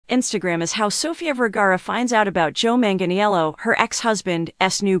Instagram is how Sofia Vergara finds out about Joe Manganiello, her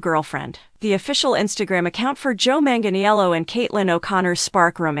ex-husband's new girlfriend. The official Instagram account for Joe Manganiello and Caitlin O'Connor's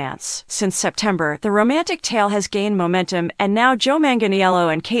spark romance. Since September, the romantic tale has gained momentum, and now Joe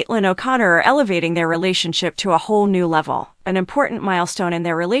Manganiello and Caitlin O'Connor are elevating their relationship to a whole new level. An important milestone in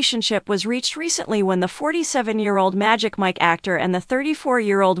their relationship was reached recently when the 47-year-old Magic Mike actor and the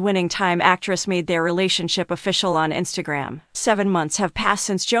 34-year-old Winning Time actress made their relationship official on Instagram. 7 months have passed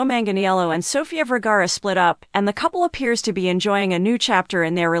since Joe Manganiello and Sofia Vergara split up, and the couple appears to be enjoying a new chapter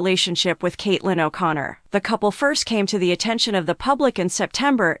in their relationship with Caitlin O'Connor. The couple first came to the attention of the public in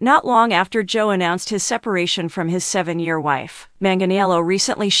September, not long after Joe announced his separation from his 7-year wife. Manganiello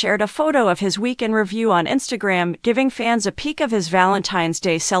recently shared a photo of his week in review on Instagram, giving fans a peek of his Valentine's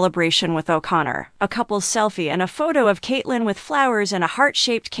Day celebration with O'Connor. A couple's selfie and a photo of Caitlin with flowers and a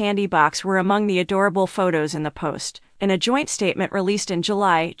heart-shaped candy box were among the adorable photos in the post. In a joint statement released in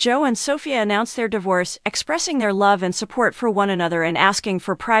July, Joe and Sofia announced their divorce, expressing their love and support for one another and asking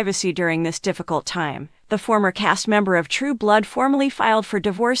for privacy during this difficult time. The former cast member of True Blood formally filed for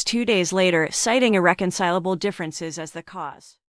divorce 2 days later, citing irreconcilable differences as the cause.